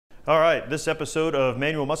All right, this episode of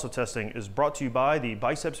Manual Muscle Testing is brought to you by the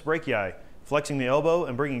biceps brachii, flexing the elbow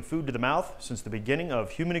and bringing food to the mouth since the beginning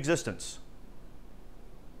of human existence.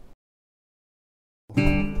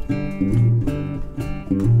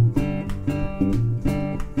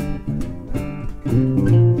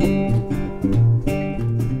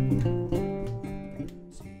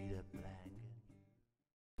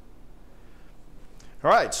 All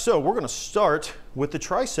right, so we're going to start with the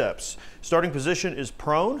triceps. Starting position is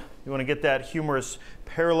prone. You want to get that humerus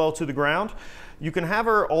parallel to the ground. You can have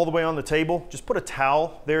her all the way on the table. Just put a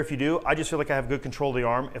towel there if you do. I just feel like I have good control of the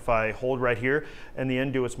arm if I hold right here, and the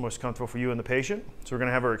end do what's most comfortable for you and the patient. So we're going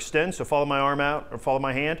to have her extend, so follow my arm out or follow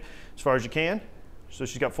my hand as far as you can. So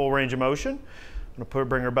she's got full range of motion. I'm going to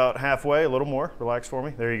bring her about halfway, a little more. Relax for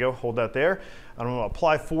me. There you go. Hold that there. I'm going to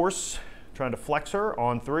apply force, trying to flex her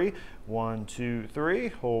on 3. 1, 2, 3.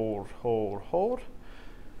 Hold, hold, hold.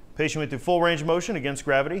 Patient went through full range of motion against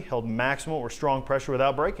gravity, held maximal or strong pressure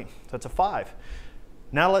without breaking. That's a 5.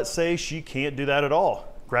 Now let's say she can't do that at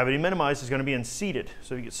all. Gravity minimized is going to be in seated.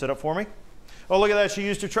 So you can sit up for me. Oh, look at that. She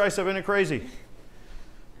used her tricep. Isn't it crazy?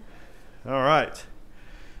 All right.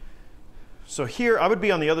 So here, I would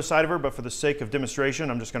be on the other side of her, but for the sake of demonstration,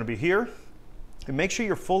 I'm just going to be here. And make sure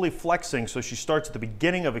you're fully flexing so she starts at the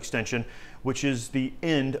beginning of extension, which is the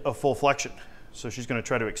end of full flexion. So she's going to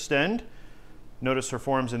try to extend. Notice her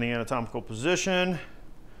forearm's in the anatomical position.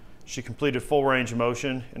 She completed full range of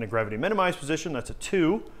motion in a gravity minimized position. That's a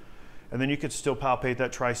 2. And then you could still palpate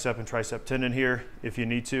that tricep and tricep tendon here if you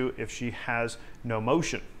need to, if she has no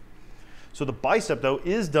motion. So the bicep, though,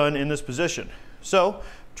 is done in this position. So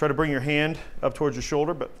try to bring your hand up towards your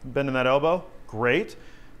shoulder, but bending that elbow. Great.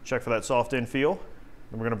 Check for that soft end feel.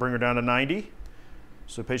 Then we're going to bring her down to 90.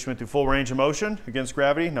 So the patient went through full range of motion against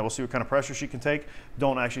gravity. Now we'll see what kind of pressure she can take.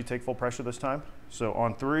 Don't actually take full pressure this time. So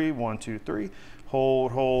on 3, 1, 2, 3.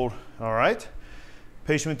 Hold, hold. All right.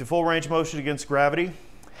 Patient went through full range of motion against gravity.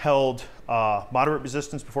 Held moderate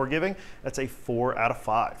resistance before giving. That's a 4 out of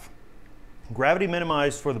 5. Gravity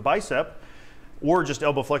minimized for the bicep or just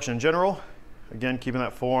elbow flexion in general. Again, keeping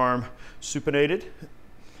that forearm supinated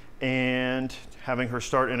and having her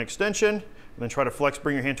start in extension, and then try to flex,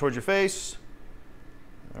 bring your hand towards your face.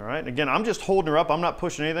 All right, again, I'm just holding her up. I'm not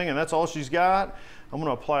pushing anything, and that's all she's got. I'm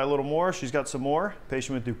gonna apply a little more. She's got some more.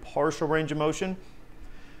 Patient went through partial range of motion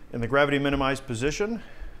in the gravity minimized position.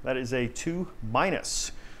 That is a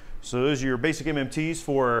 2-. So those are your basic MMTs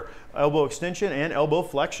for elbow extension and elbow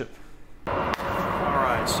flexion. All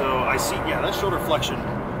right, so I see, yeah, that's shoulder flexion.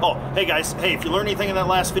 Oh, hey guys, hey, if you learned anything in that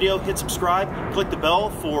last video, hit subscribe, click the bell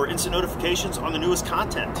for instant notifications on the newest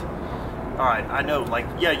content. All right, I know, like,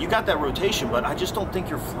 yeah, you got that rotation, but I just don't think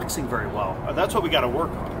you're flexing very well. That's what we got to work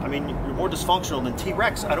on. I mean, you're more dysfunctional than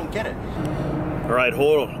T-Rex. I don't get it. All right,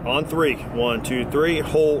 hold on 3. 1, 2, 3.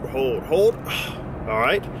 Hold, hold, hold. All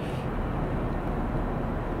right.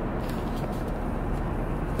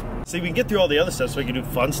 See, we can get through all the other stuff so we can do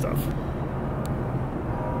fun stuff.